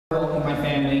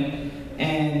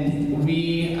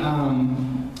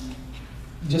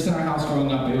just in our house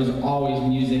growing up, it was always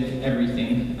music,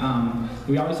 everything.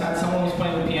 We always had someone was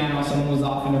playing the piano, someone was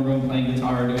off in a room playing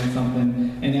guitar or doing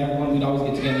something, and everyone, we'd always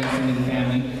get together and sing as a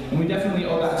family. And we definitely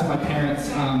owe that to my parents,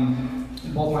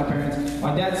 both my parents.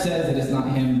 My dad says that it's not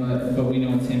him, but we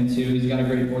know it's him too. He's got a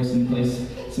great voice and he plays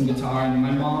some guitar. And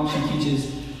my mom, she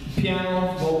teaches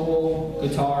piano, vocal,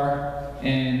 guitar,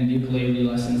 and ukulele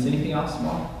lessons. Anything else,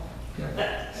 Mom?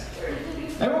 Yeah.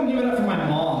 Everyone give it up for my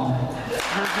mom.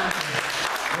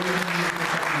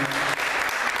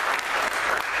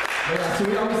 Yeah, so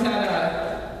we always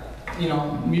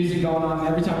had music going on.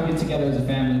 Every time we get together as a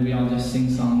family, we all just sing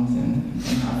songs and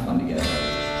have fun together.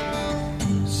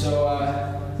 So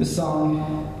this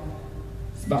song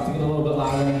is about to get a little bit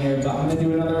louder in here, but I'm going to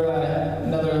do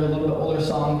another little bit older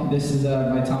song. This is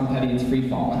by Tom Petty. It's Free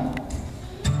Fallin'.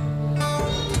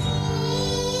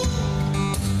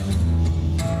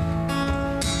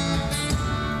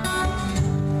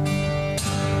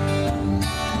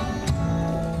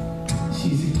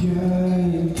 She's a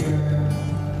good girl,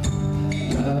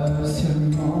 loves her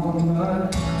mama,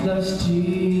 loves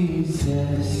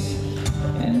Jesus,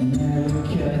 and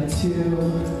America too.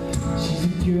 She's a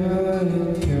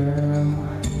good girl,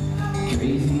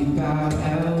 crazy about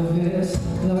Elvis,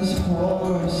 loves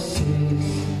horses,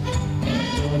 and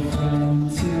a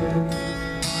boyfriend too.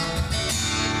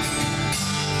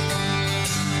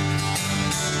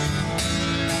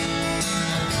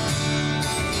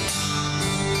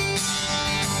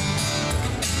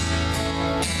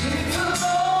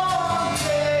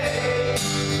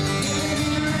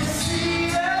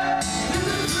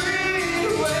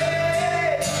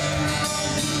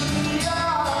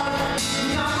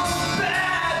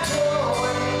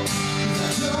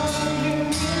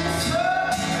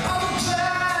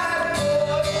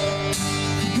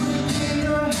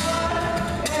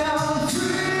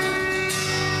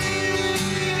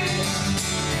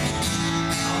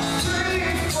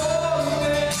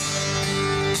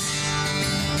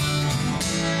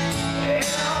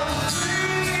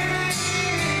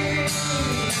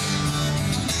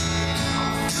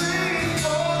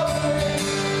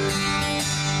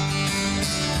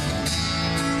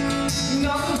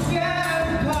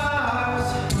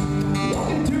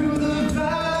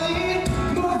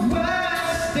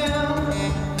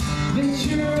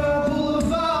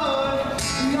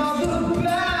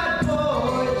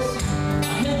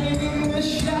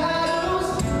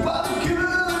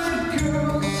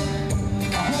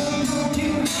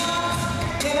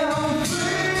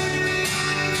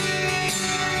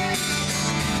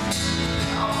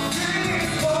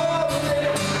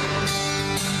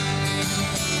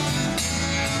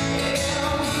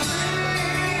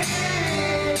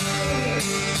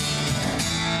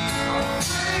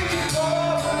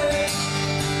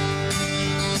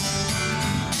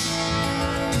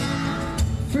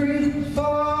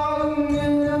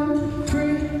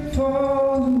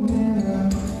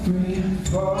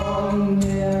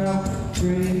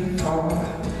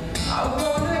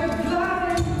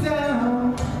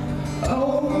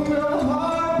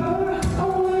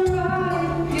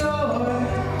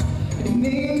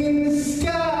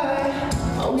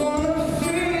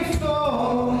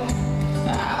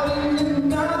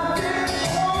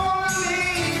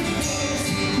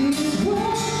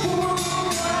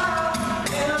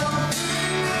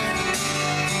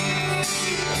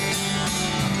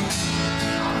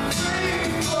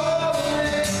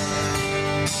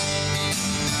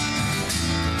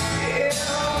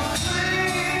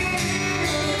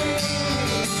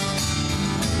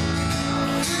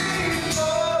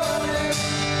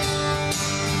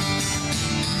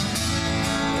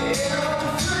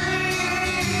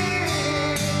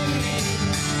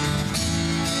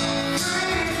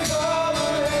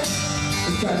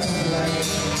 Try something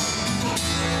like